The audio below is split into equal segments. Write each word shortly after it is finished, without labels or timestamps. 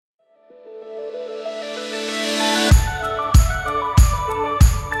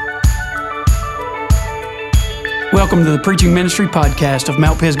Welcome to the Preaching Ministry Podcast of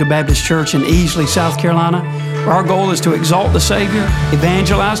Mount Pisgah Baptist Church in Easley, South Carolina, where our goal is to exalt the Savior,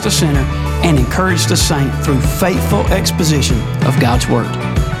 evangelize the sinner, and encourage the saint through faithful exposition of God's Word.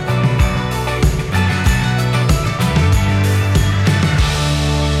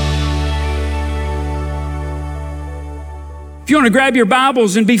 If you want to grab your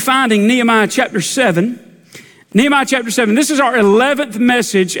Bibles and be finding Nehemiah chapter 7, Nehemiah chapter 7. This is our 11th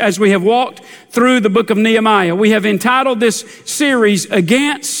message as we have walked through the book of Nehemiah. We have entitled this series,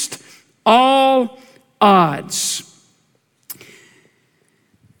 Against All Odds.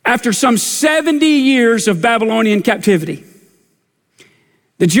 After some 70 years of Babylonian captivity,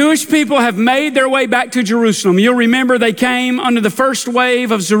 the Jewish people have made their way back to Jerusalem. You'll remember they came under the first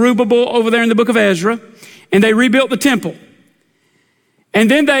wave of Zerubbabel over there in the book of Ezra, and they rebuilt the temple.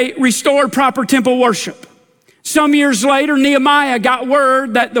 And then they restored proper temple worship. Some years later, Nehemiah got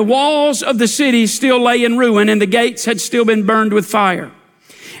word that the walls of the city still lay in ruin and the gates had still been burned with fire.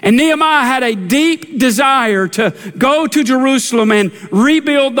 And Nehemiah had a deep desire to go to Jerusalem and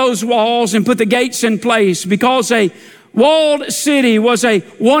rebuild those walls and put the gates in place, because a walled city was a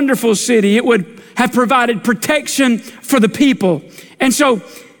wonderful city. It would have provided protection for the people. And so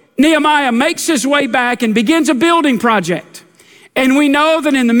Nehemiah makes his way back and begins a building project. And we know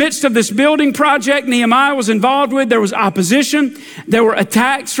that in the midst of this building project Nehemiah was involved with, there was opposition, there were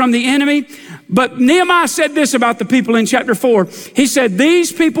attacks from the enemy. But Nehemiah said this about the people in chapter 4. He said,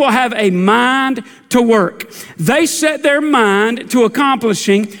 these people have a mind to work. They set their mind to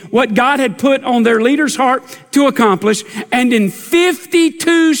accomplishing what God had put on their leader's heart to accomplish. And in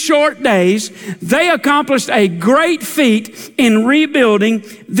 52 short days, they accomplished a great feat in rebuilding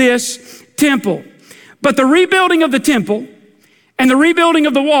this temple. But the rebuilding of the temple and the rebuilding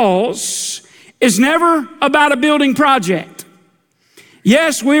of the walls is never about a building project.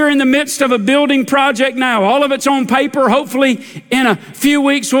 Yes, we're in the midst of a building project now. All of it's on paper. Hopefully in a few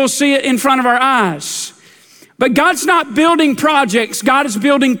weeks we'll see it in front of our eyes. But God's not building projects. God is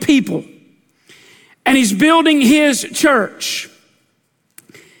building people. And He's building His church.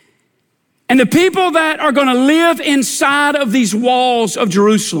 And the people that are going to live inside of these walls of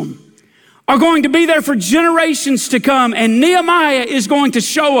Jerusalem are going to be there for generations to come. And Nehemiah is going to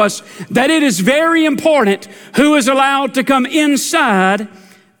show us that it is very important who is allowed to come inside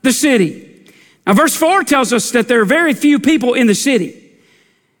the city. Now, verse 4 tells us that there are very few people in the city.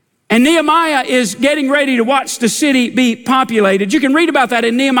 And Nehemiah is getting ready to watch the city be populated. You can read about that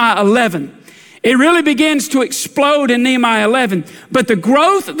in Nehemiah 11. It really begins to explode in Nehemiah 11. But the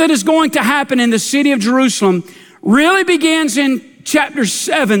growth that is going to happen in the city of Jerusalem really begins in chapter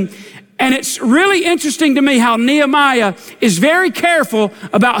 7. And it's really interesting to me how Nehemiah is very careful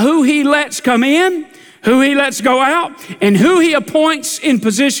about who he lets come in, who he lets go out, and who he appoints in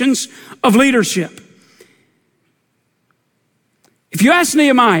positions of leadership. If you ask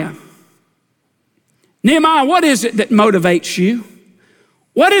Nehemiah, what is it that motivates you?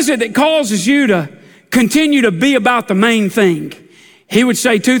 What is it that causes you to continue to be about the main thing? He would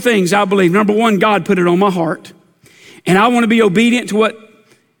say two things, I believe. Number one, God put it on my heart, and I want to be obedient to what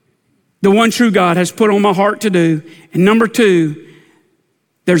the one true God has put on my heart to do. And number two,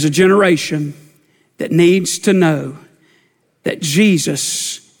 there's a generation that needs to know that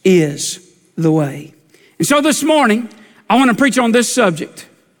Jesus is the way. And so this morning, I want to preach on this subject.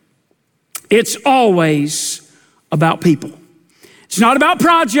 It's always about people. It's not about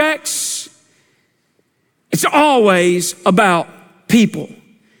projects. It's always about people.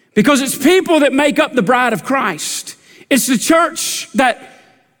 Because it's people that make up the bride of Christ. It's the church that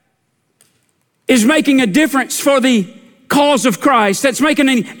is making a difference for the cause of Christ, that's making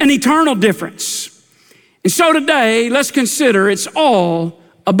an eternal difference. And so today, let's consider it's all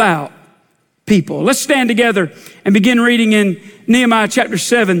about people. Let's stand together and begin reading in Nehemiah chapter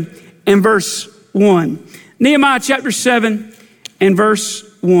 7 and verse 1. Nehemiah chapter 7 and verse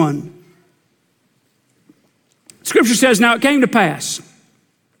 1. Scripture says, now it came to pass,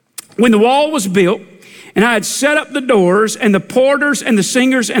 when the wall was built, and I had set up the doors, and the porters and the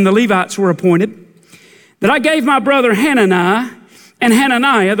singers and the Levites were appointed, that I gave my brother Hananiah and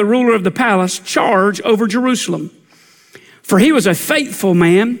Hananiah, the ruler of the palace, charge over Jerusalem. For he was a faithful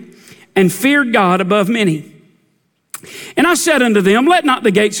man and feared God above many. And I said unto them, let not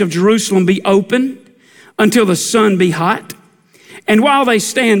the gates of Jerusalem be open until the sun be hot. And while they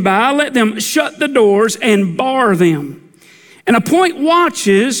stand by, let them shut the doors and bar them. And appoint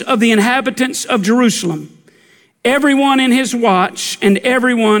watches of the inhabitants of Jerusalem, everyone in his watch, and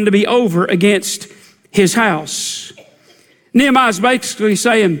everyone to be over against his house. Nehemiah's basically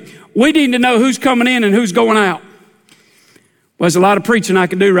saying, we need to know who's coming in and who's going out. Well, there's a lot of preaching I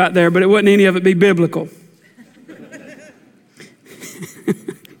could do right there, but it wouldn't any of it be biblical.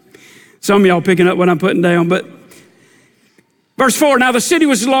 Some of y'all picking up what I'm putting down, but verse 4, now the city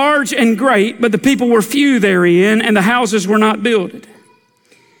was large and great, but the people were few therein, and the houses were not builded.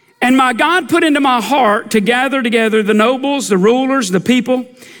 And my God put into my heart to gather together the nobles, the rulers, the people,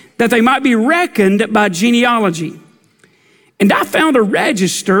 that they might be reckoned by genealogy. And I found a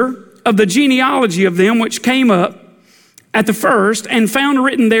register of the genealogy of them which came up at the first, and found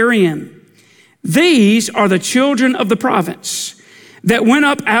written therein, these are the children of the province that went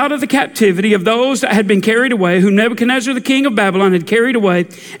up out of the captivity of those that had been carried away, whom Nebuchadnezzar the king of Babylon had carried away,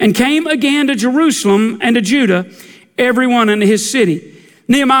 and came again to Jerusalem and to Judah, everyone in his city.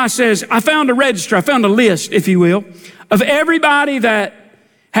 Nehemiah says, I found a register, I found a list, if you will, of everybody that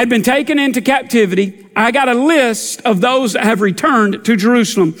had been taken into captivity. I got a list of those that have returned to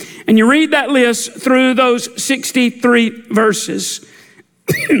Jerusalem. And you read that list through those 63 verses.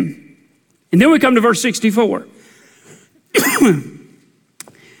 And then we come to verse 64.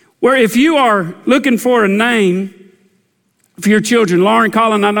 Where if you are looking for a name for your children, Lauren,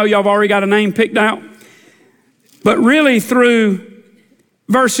 Colin, I know y'all have already got a name picked out. But really through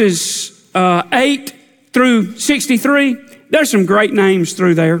verses 8 through 63, there's some great names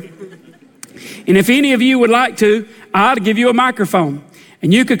through there. And if any of you would like to, I'd give you a microphone.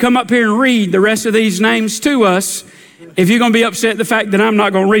 And you could come up here and read the rest of these names to us if you're going to be upset at the fact that I'm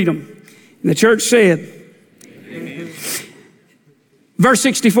not going to read them. And the church said, Amen. Verse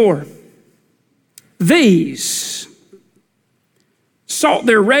 64, these sought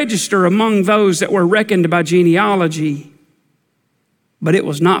their register among those that were reckoned by genealogy, but it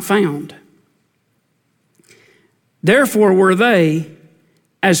was not found. Therefore were they,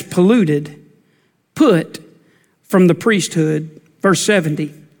 as polluted, put from the priesthood. Verse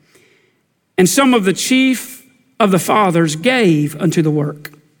 70. And some of the chief of the fathers gave unto the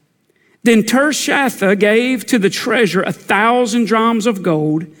work. Then Tershatha gave to the treasure 1,000 drams of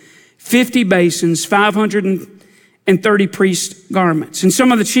gold, 50 basins, 530 priest garments. And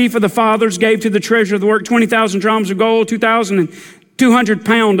some of the chief of the fathers gave to the treasure of the work 20,000 drams of gold, 2,200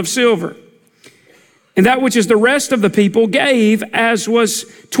 pounds of silver. And that which is the rest of the people gave, as was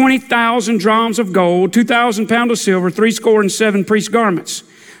 20,000 drams of gold, 2,000 pounds of silver, 67 priest garments.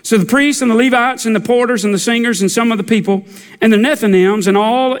 So the priests and the Levites and the porters and the singers and some of the people and the Nethinims and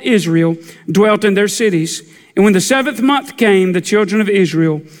all Israel dwelt in their cities. And when the 7th month came, the children of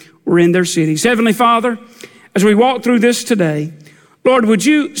Israel were in their cities. Heavenly Father, as we walk through this today, Lord, would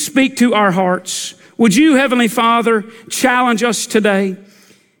you speak to our hearts? Would you, Heavenly Father, challenge us today?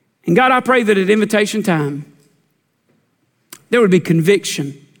 And God, I pray that at invitation time, there would be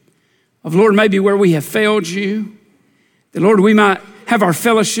conviction of, Lord, maybe where we have failed you, that, Lord, we might have our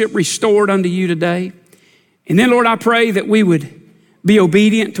fellowship restored unto you today. And then, Lord, I pray that we would be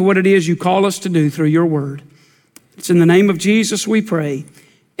obedient to what it is you call us to do through your word. It's in the name of Jesus we pray.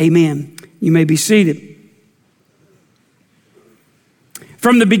 Amen. You may be seated.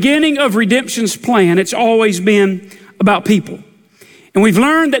 From the beginning of redemption's plan, it's always been about people. And we've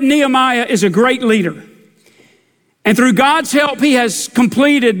learned that Nehemiah is a great leader. And through God's help, he has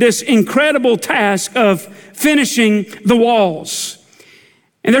completed this incredible task of finishing the walls.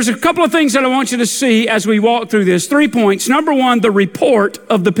 And there's a couple of things that I want you to see as we walk through this. 3 points. Number one, the report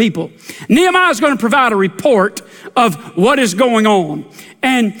of the people. Nehemiah is going to provide a report of what is going on.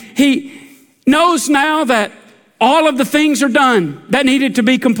 And he knows now that all of the things are done that needed to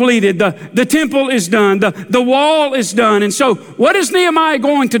be completed. The temple is done. The wall is done. And so what is Nehemiah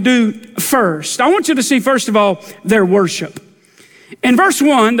going to do first? I want you to see, first of all, their worship. In verse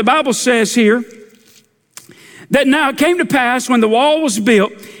 1, the Bible says here, that now it came to pass when the wall was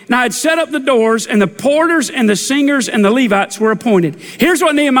built, and I had set up the doors, and the porters and the singers and the Levites were appointed. Here's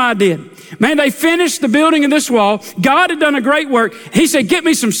what Nehemiah did. Man, they finished the building of this wall. God had done a great work. He said, get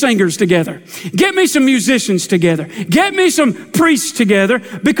me some singers together. Get me some musicians together. Get me some priests together,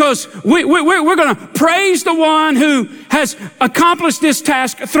 because we're going to praise the one who has accomplished this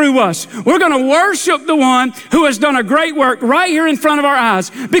task through us. We're going to worship the one who has done a great work right here in front of our eyes.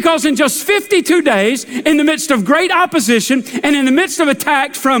 Because in just 52 days, in the midst of great opposition and in the midst of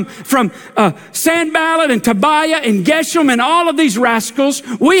attacks from Sanballat and Tobiah and Geshem and all of these rascals,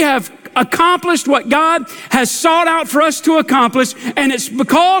 we have accomplished what God has sought out for us to accomplish, and it's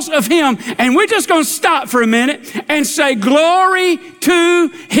because of him. And we're just going to stop for a minute and say glory to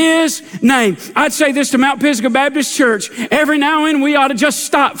his name. I'd say this to Mount Pisgah Baptist Church. Every now and then we ought to just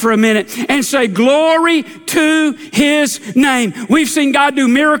stop for a minute and say glory to his name. We've seen God do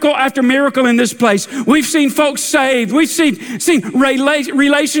miracle after miracle in this place. We've seen folks saved. We've seen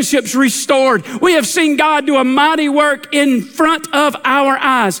relationships restored. We have seen God do a mighty work in front of our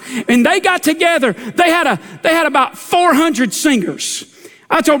eyes. And they got together. They had about 400 singers.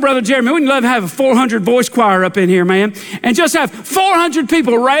 I told Brother Jeremy, we'd love to have a 400 voice choir up in here, man, and just have 400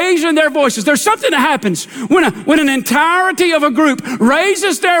 people raising their voices. There's something that happens when an entirety of a group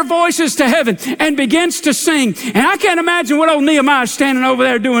raises their voices to heaven and begins to sing. And I can't imagine what old Nehemiah is standing over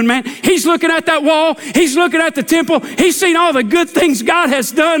there doing, man. He's looking at that wall. He's looking at the temple. He's seen all the good things God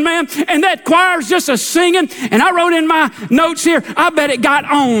has done, man. And that choir's just a singing. And I wrote in my notes here, I bet it got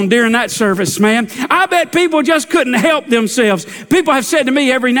on during that service, man. I bet people just couldn't help themselves. People have said to me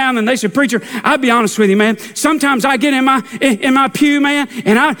every now and then, they say, preacher, I'll be honest with you, man. Sometimes I get in my pew, man,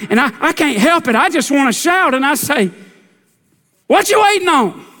 and I can't help it. I just want to shout, and I say, what you waiting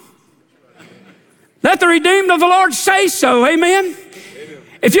on? Let the redeemed of the Lord say so, amen?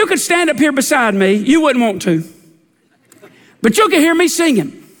 If you could stand up here beside me, you wouldn't want to, but you can hear me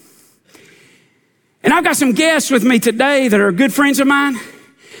singing. And I've got some guests with me today that are good friends of mine,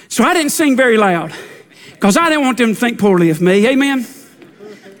 so I didn't sing very loud because I didn't want them to think poorly of me, amen?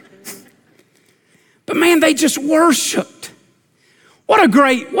 But man, they just worshiped. What a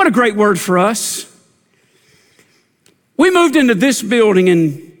great word for us. We moved into this building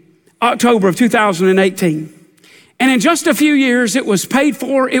in October of 2018. And in just a few years, it was paid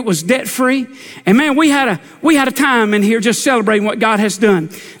for, it was debt-free. And man, we had a time in here just celebrating what God has done.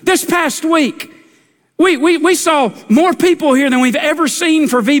 This past week, we saw more people here than we've ever seen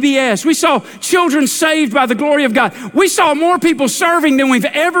for VBS. We saw children saved by the glory of God. We saw more people serving than we've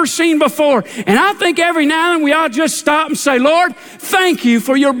ever seen before. And I think every now and then we ought to just stop and say, Lord, thank you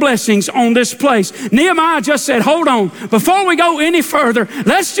for your blessings on this place. Nehemiah just said, hold on. Before we go any further,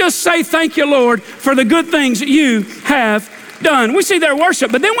 let's just say thank you, Lord, for the good things that you have done. We see their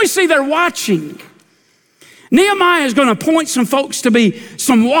worship, but then we see their watching. Nehemiah is going to appoint some folks to be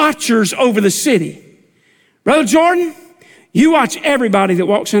some watchers over the city. Brother Jordan, you watch everybody that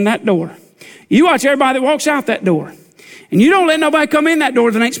walks in that door. You watch everybody that walks out that door. And you don't let nobody come in that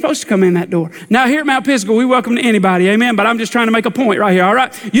door that ain't supposed to come in that door. Now here at Mount Pisgah, we welcome to anybody, amen? But I'm just trying to make a point right here, all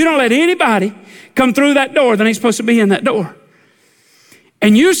right? You don't let anybody come through that door that ain't supposed to be in that door.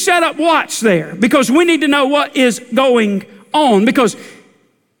 And you set up watch there because we need to know what is going on, because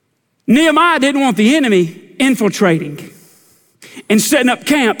Nehemiah didn't want the enemy infiltrating and setting up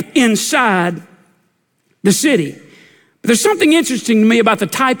camp inside the city. But there's something interesting to me about the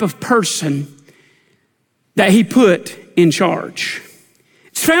type of person that he put in charge.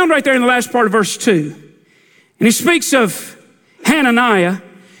 It's found right there in the last part of verse 2. And he speaks of Hananiah.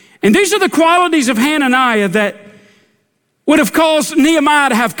 And these are the qualities of Hananiah that would have caused Nehemiah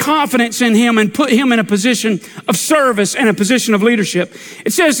to have confidence in him and put him in a position of service and a position of leadership.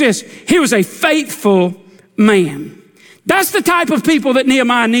 It says this, he was a faithful man. That's the type of people that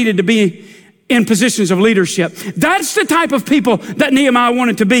Nehemiah needed to be in positions of leadership. That's the type of people that Nehemiah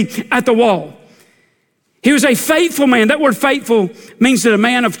wanted to be at the wall. He was a faithful man. That word faithful means that a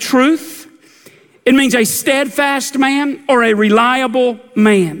man of truth. It means a steadfast man or a reliable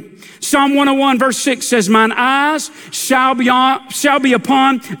man. Psalm 101 verse 6 says, mine eyes shall be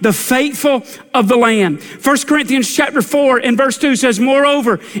upon the faithful of the land. 1 Corinthians chapter 4 and verse 2 says,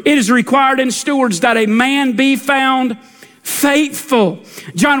 moreover, it is required in stewards that a man be found faithful.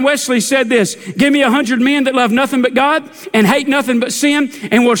 John Wesley said this, give me 100 men that love nothing but God and hate nothing but sin,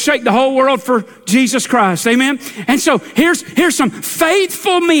 and will shake the whole world for Jesus Christ. Amen. And so here's some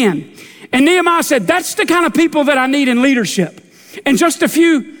faithful men. And Nehemiah said, that's the kind of people that I need in leadership. In just a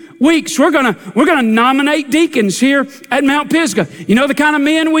few weeks, we're gonna nominate deacons here at Mount Pisgah. You know the kind of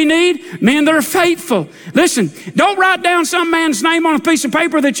men we need? Men that are faithful. Listen, don't write down some man's name on a piece of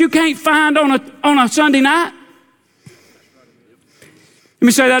paper that you can't find on a Sunday night. Let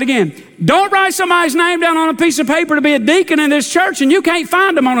me say that again. Don't write somebody's name down on a piece of paper to be a deacon in this church and you can't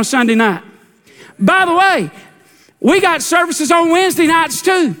find them on a Sunday night. By the way, we got services on Wednesday nights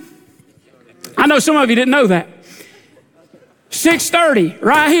too. I know some of you didn't know that. 6:30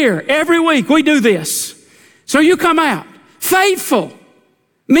 right here. Every week we do this. So you come out. Faithful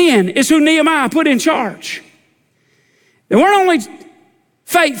men is who Nehemiah put in charge. They weren't only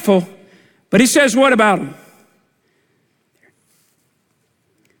faithful, but he says, what about them?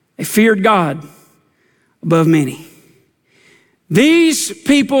 They feared God above many. These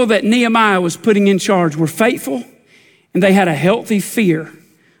people that Nehemiah was putting in charge were faithful, and they had a healthy fear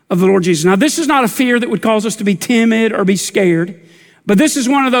of the Lord Jesus. Now, this is not a fear that would cause us to be timid or be scared, but this is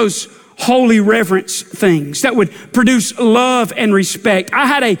one of those holy reverence things that would produce love and respect. I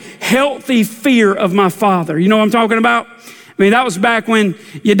had a healthy fear of my father. You know what I'm talking about? I mean, that was back when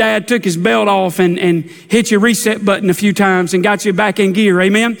your dad took his belt off and hit your reset button a few times and got you back in gear.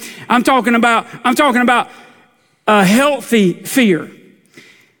 Amen. I'm talking about a healthy fear.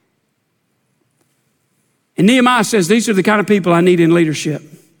 And Nehemiah says, these are the kind of people I need in leadership.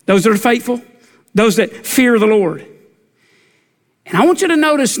 Those that are faithful, those that fear the Lord. And I want you to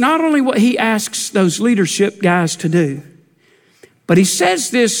notice not only what he asks those leadership guys to do, but he says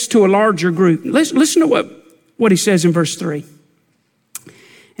this to a larger group. Listen to what he says in verse 3.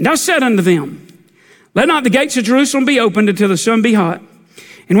 And I said unto them, let not the gates of Jerusalem be opened until the sun be hot.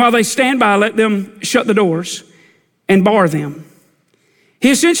 And while they stand by, let them shut the doors and bar them.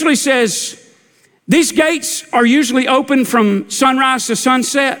 He essentially says, these gates are usually open from sunrise to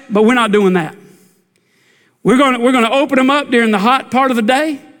sunset, but we're not doing that. We're going to open them up during the hot part of the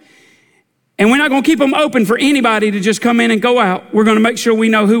day, and we're not going to keep them open for anybody to just come in and go out. We're going to make sure we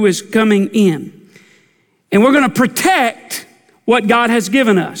know who is coming in. And we're going to protect what God has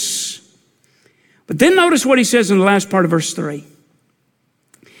given us. But then notice what he says in the last part of verse 3.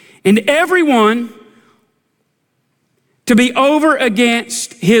 And everyone to be over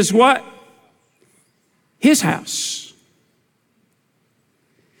against his what? His house.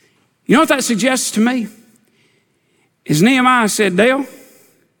 You know what that suggests to me? Is Nehemiah said, Dale,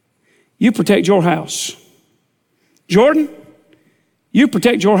 you protect your house. Jordan, you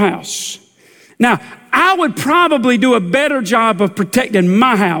protect your house. Now, I would probably do a better job of protecting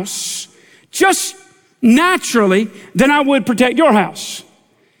my house just naturally than I would protect your house.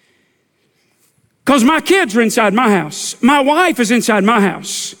 Because my kids are inside my house. My wife is inside my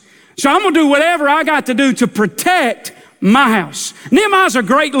house. So I'm going to do whatever I got to do to protect my house. Nehemiah's a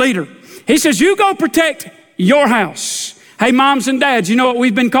great leader. He says, you go protect your house. Hey, moms and dads, you know what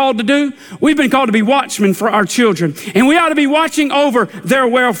we've been called to do? We've been called to be watchmen for our children. And we ought to be watching over their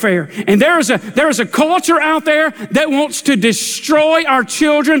welfare. And there is a culture out there that wants to destroy our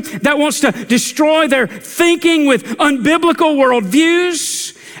children, that wants to destroy their thinking with unbiblical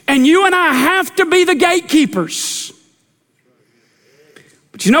worldviews. And you and I have to be the gatekeepers.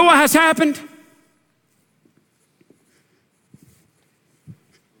 But you know what has happened?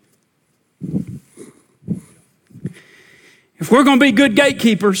 If we're going to be good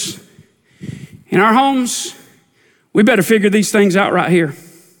gatekeepers in our homes, we better figure these things out right here.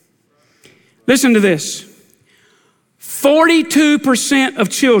 Listen to this. 42% of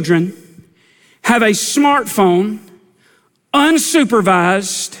children have a smartphone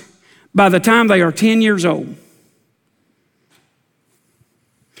unsupervised by the time they are 10 years old.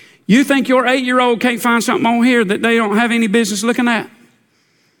 You think your 8-year-old can't find something on here that they don't have any business looking at?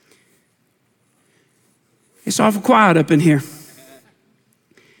 It's awful quiet up in here.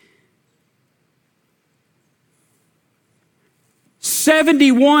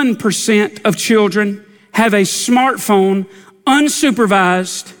 %71% of children have a smartphone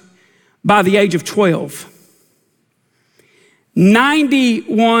unsupervised by the age of 12.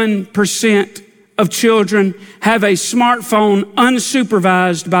 91% of children have a smartphone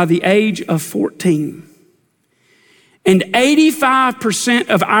unsupervised by the age of 14. And 85%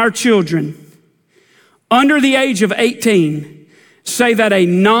 of our children under the age of 18 say that a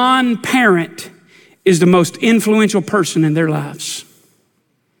non-parent is the most influential person in their lives.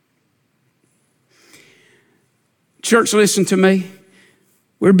 Church, listen to me.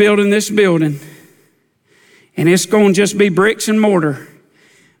 We're building this building, and it's going to just be bricks and mortar.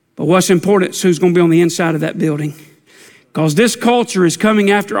 But what's important is who's going to be on the inside of that building. Because this culture is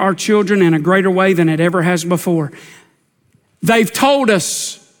coming after our children in a greater way than it ever has before. They've told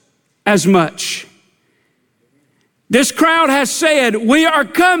us as much. This crowd has said, we are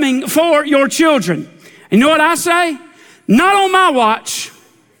coming for your children. And you know what I say? Not on my watch.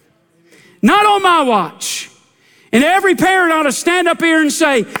 Not on my watch. And every parent ought to stand up here and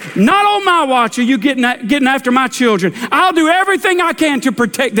say, not on my watch are you getting after my children. I'll do everything I can to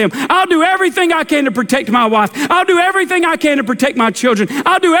protect them. I'll do everything I can to protect my wife. I'll do everything I can to protect my children.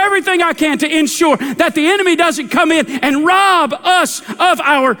 I'll do everything I can to ensure that the enemy doesn't come in and rob us of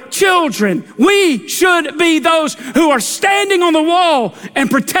our children. We should be those who are standing on the wall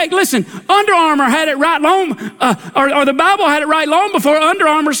and protect. Listen, Under Armour had it right long, or the Bible had it right long before Under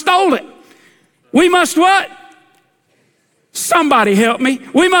Armour stole it. We must what? Somebody help me.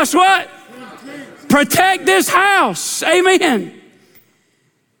 We must what? Protect this house. Amen.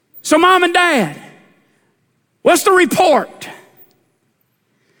 So mom and dad, what's the report?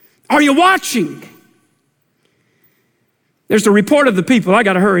 Are you watching? There's the report of the people. I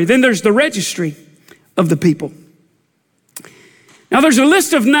got to hurry. Then there's the registry of the people. Now there's a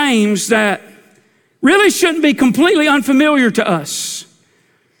list of names that really shouldn't be completely unfamiliar to us,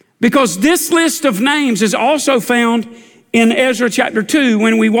 because this list of names is also found in Ezra chapter 2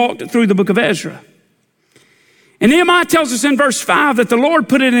 when we walked through the book of Ezra. And Nehemiah tells us in verse 5 that the Lord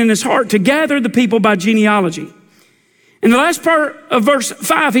put it in his heart to gather the people by genealogy. In the last part of verse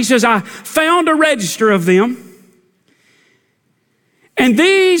 5, he says, I found a register of them. And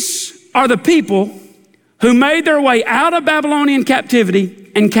these are the people who made their way out of Babylonian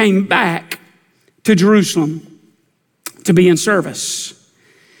captivity and came back to Jerusalem to be in service.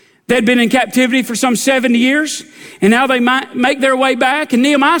 They'd been in captivity for some 70 years, and now they might make their way back. And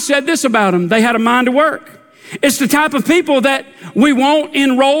Nehemiah said this about them: they had a mind to work. It's the type of people that we want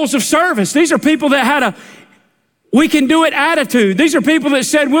in roles of service. These are people that had a we can do it attitude. These are people that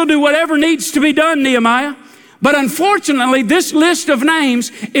said, we'll do whatever needs to be done, Nehemiah. But unfortunately, this list of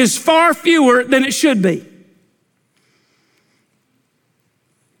names is far fewer than it should be.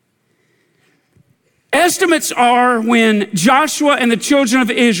 Estimates are when Joshua and the children of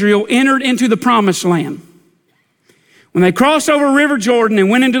Israel entered into the promised land. When they crossed over River Jordan and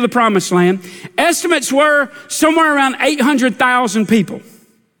went into the promised land, estimates were somewhere around 800,000 people.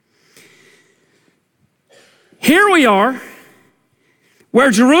 Here we are,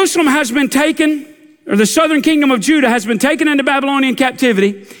 where Jerusalem has been taken, or the southern kingdom of Judah has been taken into Babylonian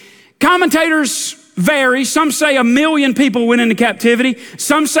captivity. Commentators vary. Some say 1 million people went into captivity.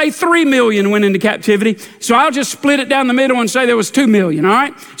 Some say 3 million went into captivity. So I'll just split it down the middle and say there was 2 million, all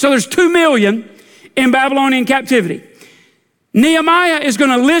right? So there's 2 million in Babylonian captivity. Nehemiah is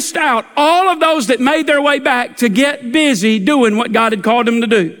going to list out all of those that made their way back to get busy doing what God had called them to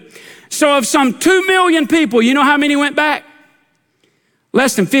do. So of some 2 million people, you know how many went back?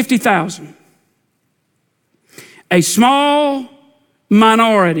 Less than 50,000. A small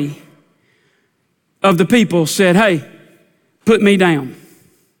minority of the people said, hey, put me down.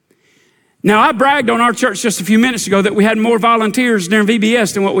 Now, I bragged on our church just a few minutes ago that we had more volunteers during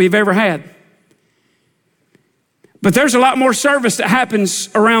VBS than what we've ever had. But there's a lot more service that happens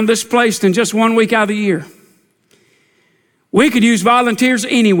around this place than just 1 week out of the year. We could use volunteers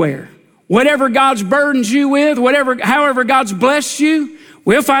anywhere. Whatever God's burdened you with, however God's blessed you,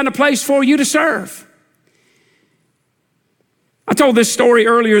 we'll find a place for you to serve. I told this story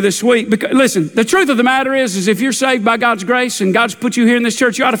earlier this week because, listen, the truth of the matter is if you're saved by God's grace and God's put you here in this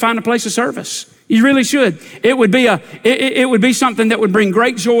church, you ought to find a place of service. You really should. It would be something that would bring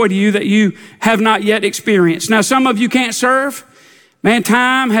great joy to you that you have not yet experienced. Now, some of you can't serve. Man,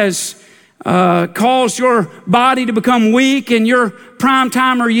 time has caused your body to become weak in your prime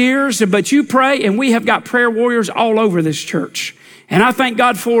timer years, but you pray, and we have got prayer warriors all over this church. And I thank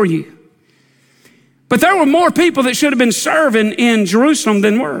God for you. But there were more people that should have been serving in Jerusalem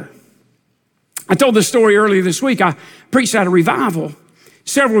than were. I told this story earlier this week. I preached at a revival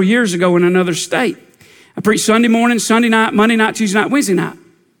several years ago in another state. I preached Sunday morning, Sunday night, Monday night, Tuesday night, Wednesday night.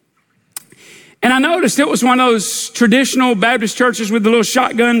 And I noticed it was one of those traditional Baptist churches with the little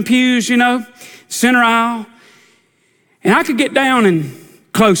shotgun pews, you know, center aisle. And I could get down and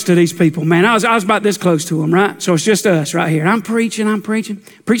close to these people, man. I was about this close to them, right? So it's just us right here. I'm preaching.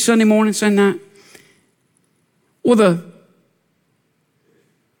 Preach Sunday morning, Sunday night. Well, the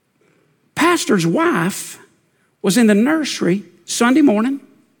pastor's wife was in the nursery Sunday morning,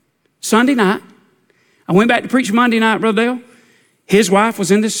 Sunday night. I went back to preach Monday night, Brother Dale. His wife was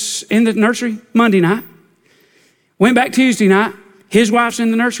in the nursery Monday night. Went back Tuesday night. His wife's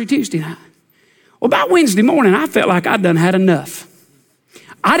in the nursery Tuesday night. Well, about Wednesday morning, I felt like I'd done had enough.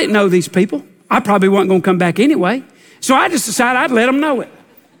 I didn't know these people. I probably wasn't going to come back anyway. So I just decided I'd let them know it.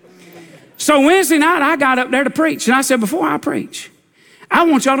 So Wednesday night, I got up there to preach. And I said, before I preach, I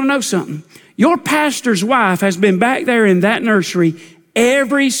want y'all to know something. Your pastor's wife has been back there in that nursery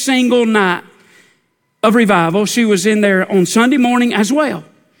every single night of revival. She was in there on Sunday morning as well.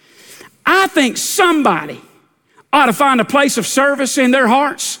 I think somebody ought to find a place of service in their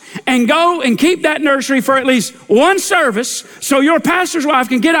hearts and go and keep that nursery for at least one service so your pastor's wife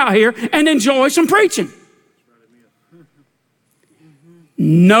can get out here and enjoy some preaching.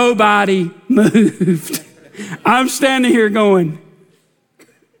 Nobody moved. I'm standing here going,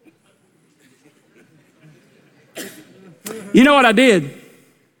 you know what I did?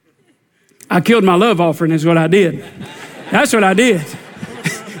 I killed my love offering is what I did. That's what I did.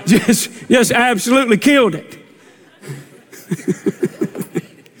 just absolutely killed it.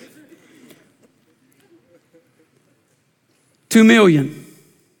 $2 million,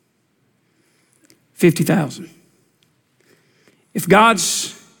 50,000. If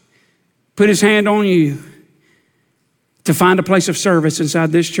God's put his hand on you to find a place of service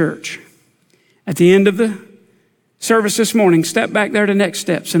inside this church, at the end of the service this morning, step back there to next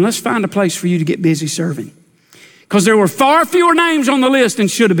steps and let's find a place for you to get busy serving. Because there were far fewer names on the list than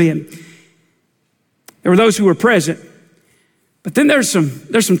should have been. There were those who were present. But then there's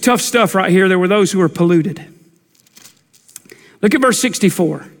some tough stuff right here. There were those who were polluted. Look at verse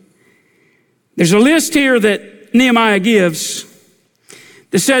 64. There's a list here that Nehemiah gives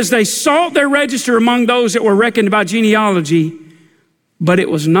that says they sought their register among those that were reckoned by genealogy, but it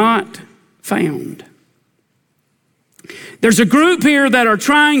was not found. There's a group here that are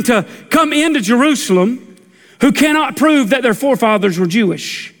trying to come into Jerusalem who cannot prove that their forefathers were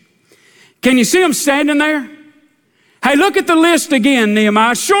Jewish. Can you see them standing there? Hey, look at the list again,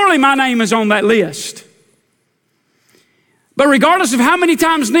 Nehemiah. Surely my name is on that list. But regardless of how many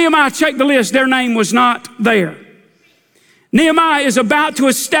times Nehemiah checked the list, their name was not there. Nehemiah is about to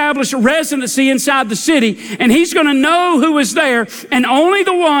establish residency inside the city, and he's going to know who is there, and only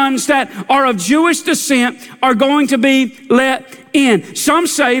the ones that are of Jewish descent are going to be let in. Some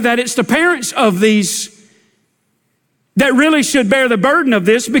say that it's the parents of these that really should bear the burden of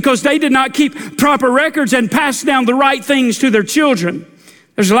this because they did not keep proper records and pass down the right things to their children.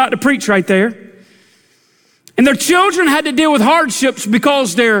 There's a lot to preach right there. And their children had to deal with hardships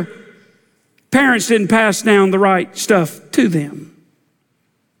because their parents didn't pass down the right stuff to them.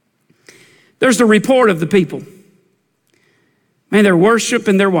 There's the report of the people. Man, they're worship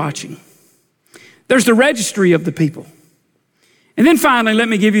and they're watching. There's the registry of the people. And then finally, let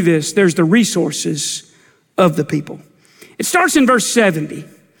me give you this. There's the resources of the people. It starts in verse 70.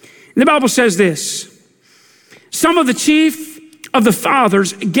 And the Bible says this: some of the chief of the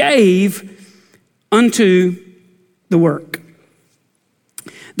fathers gave unto the work.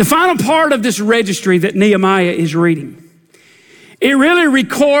 The final part of this registry that Nehemiah is reading, it really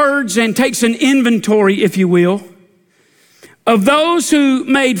records and takes an inventory, if you will, of those who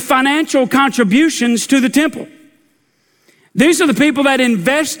made financial contributions to the temple. These are the people that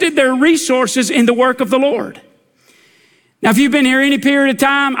invested their resources in the work of the Lord. Now, if you've been here any period of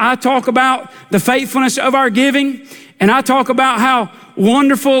time, I talk about the faithfulness of our giving, and I talk about how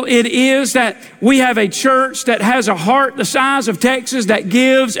wonderful it is that we have a church that has a heart the size of Texas that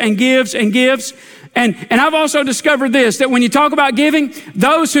gives and gives and gives. And I've also discovered this, that when you talk about giving,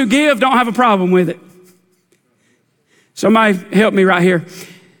 those who give don't have a problem with it. Somebody help me right here.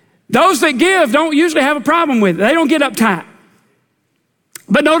 Those that give don't usually have a problem with it. They don't get uptight.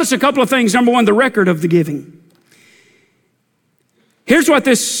 But notice a couple of things. Number one, the record of the giving. Here's what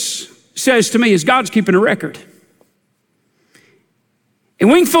this says to me, is God's keeping a record. And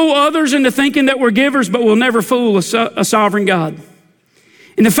we can fool others into thinking that we're givers, but we'll never fool a sovereign God.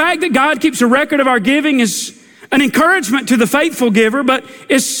 And the fact that God keeps a record of our giving is an encouragement to the faithful giver, but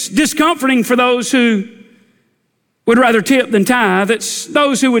it's discomforting for those who would rather tip than tithe. It's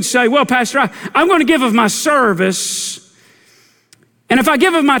those who would say, well, Pastor, I'm going to give of my service, and if I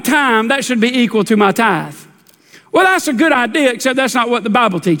give of my time, that should be equal to my tithe. Well, that's a good idea, except that's not what the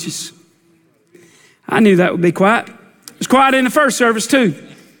Bible teaches. I knew that would be quiet. It was quiet in the first service too.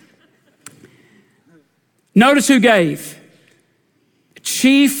 Notice who gave. The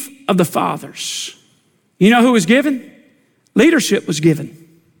chief of the fathers. You know who was given? Leadership was given.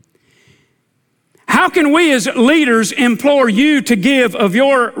 How can we as leaders implore you to give of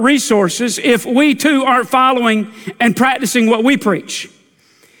your resources if we too aren't following and practicing what we preach?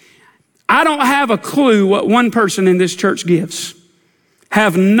 I don't have a clue what one person in this church gives.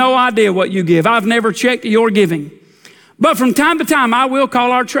 Have no idea what you give. I've never checked your giving. But from time to time, I will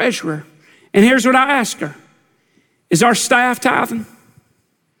call our treasurer. And here's what I ask her. Is our staff tithing?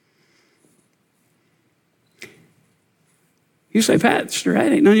 You say, Pastor,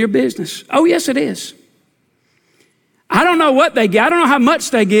 that ain't none of your business. Oh, yes, it is. I don't know what they give. I don't know how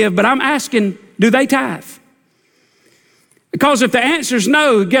much they give, but I'm asking, do they tithe? Because if the answer is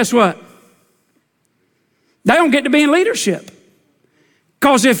no, guess what? They don't get to be in leadership.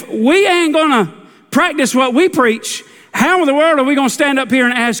 Because if we ain't going to practice what we preach, how in the world are we going to stand up here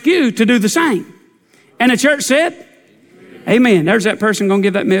and ask you to do the same? And the church said, amen. There's that person going to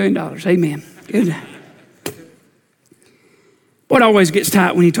give that $1 million. Amen. Good. Boy, it always gets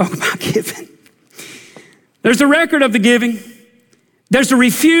tight when you talk about giving. There's the record of the giving. There's the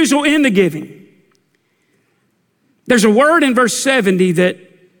refusal in the giving. There's a word in verse 70 that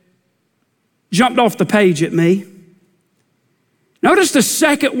jumped off the page at me. Notice the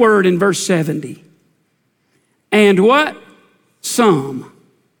second word in verse 70. And what? Some.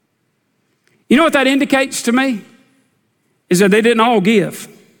 You know what that indicates to me? Is that they didn't all give.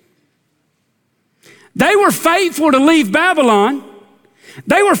 They were faithful to leave Babylon.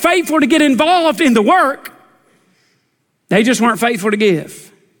 They were faithful to get involved in the work. They just weren't faithful to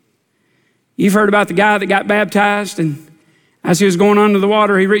give. You've heard about the guy that got baptized, and as he was going under the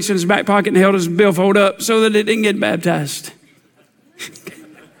water, he reached in his back pocket and held his billfold up so that it didn't get baptized.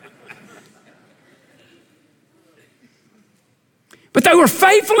 But they were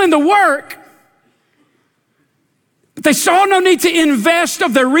faithful in the work, but they saw no need to invest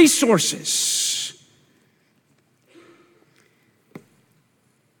of their resources.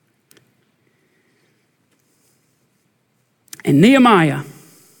 And Nehemiah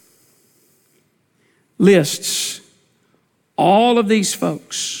lists all of these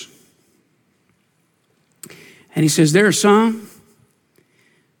folks. And he says, there are some,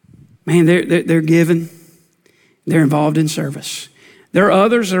 man, they're giving. They're involved in service. There are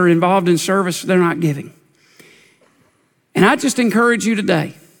others that are involved in service. They're not giving. And I just encourage you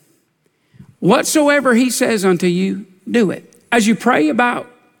today, whatsoever he says unto you, do it. As you pray about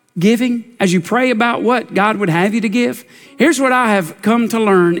giving, as you pray about what God would have you to give, here's what I have come to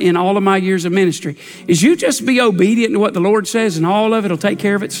learn in all of my years of ministry, is you just be obedient to what the Lord says and all of it will take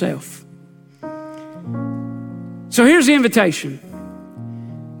care of itself. So here's the invitation.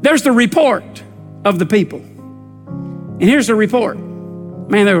 There's the report of the people. And here's the report.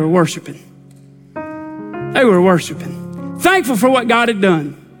 Man, they were worshiping. They were worshiping. Thankful for what God had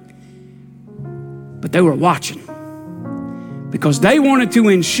done. But they were watching. Because they wanted to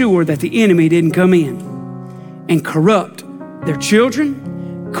ensure that the enemy didn't come in and corrupt their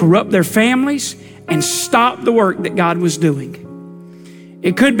children, corrupt their families, and stop the work that God was doing.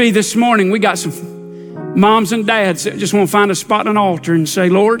 It could be this morning we got some moms and dads that just want to find a spot on an altar and say,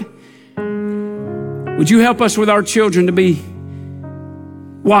 Lord, would you help us with our children to be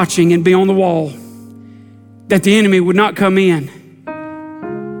watching and be on the wall, that the enemy would not come in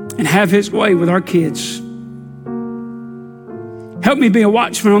and have his way with our kids. Help me be a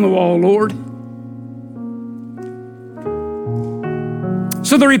watchman on the wall, Lord.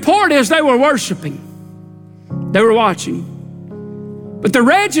 So the report is they were worshiping. They were watching. But the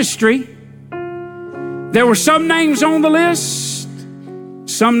registry, there were some names on the list,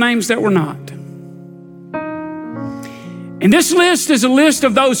 some names that were not. And this list is a list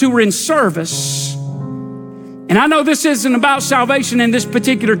of those who were in service. And I know this isn't about salvation in this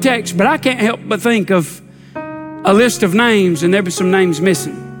particular text, but I can't help but think of a list of names, and there were some names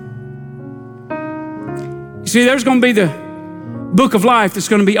missing. You see, there's going to be the book of life that's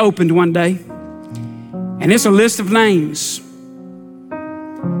going to be opened one day, and it's a list of names.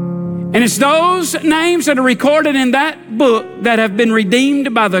 And it's those names that are recorded in that book that have been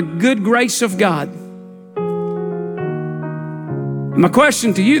redeemed by the good grace of God. And my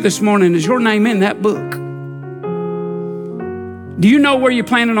question to you this morning, is your name in that book? Do you know where you're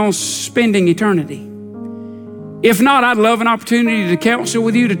planning on spending eternity? If not, I'd love an opportunity to counsel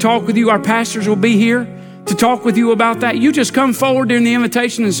with you, to talk with you. Our pastors will be here to talk with you about that. You just come forward during the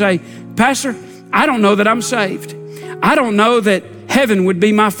invitation and say, Pastor, I don't know that I'm saved. I don't know that heaven would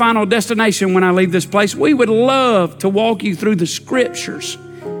be my final destination when I leave this place. We would love to walk you through the scriptures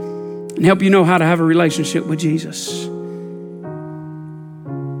and help you know how to have a relationship with Jesus.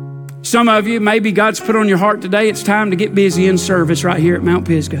 Some of you, maybe God's put on your heart today, it's time to get busy in service right here at Mount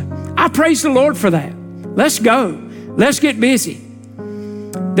Pisgah. I praise the Lord for that. Let's go. Let's get busy.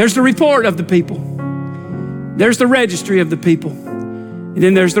 There's the report of the people. There's the registry of the people. And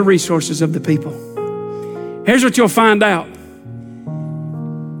then there's the resources of the people. Here's what you'll find out.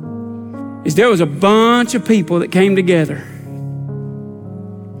 Is there was a bunch of people that came together.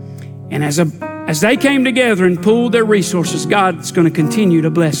 And as they came together and pooled their resources, God's going to continue to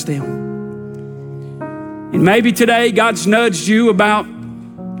bless them. And maybe today God's nudged you about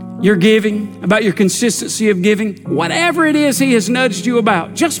your giving, about your consistency of giving. Whatever it is He has nudged you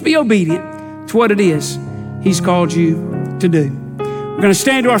about, just be obedient to what it is He's called you to do. We're going to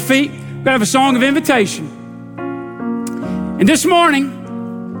stand to our feet. We're going to have a song of invitation. And this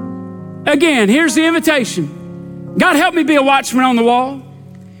morning, again, here's the invitation. God, help me be a watchman on the wall.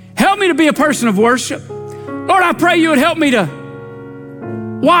 Help me to be a person of worship. Lord, I pray you would help me to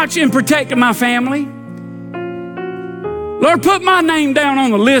watch and protect my family. Lord, put my name down on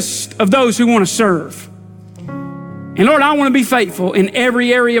the list of those who want to serve. And Lord, I want to be faithful in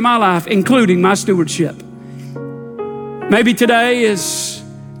every area of my life, including my stewardship. Maybe today is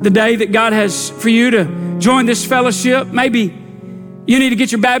the day that God has for you to join this fellowship. Maybe you need to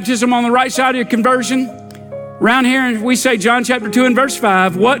get your baptism on the right side of your conversion. Around here, we say John chapter 2 and verse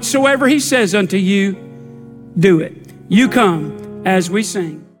 5, whatsoever He says unto you, do it. You come as we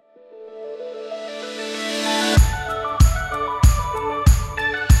sing.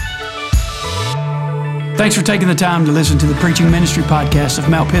 Thanks for taking the time to listen to the Preaching Ministry Podcast of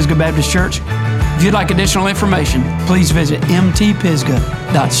Mount Pisgah Baptist Church. If you'd like additional information, please visit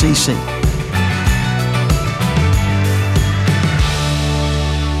mtpisgah.cc.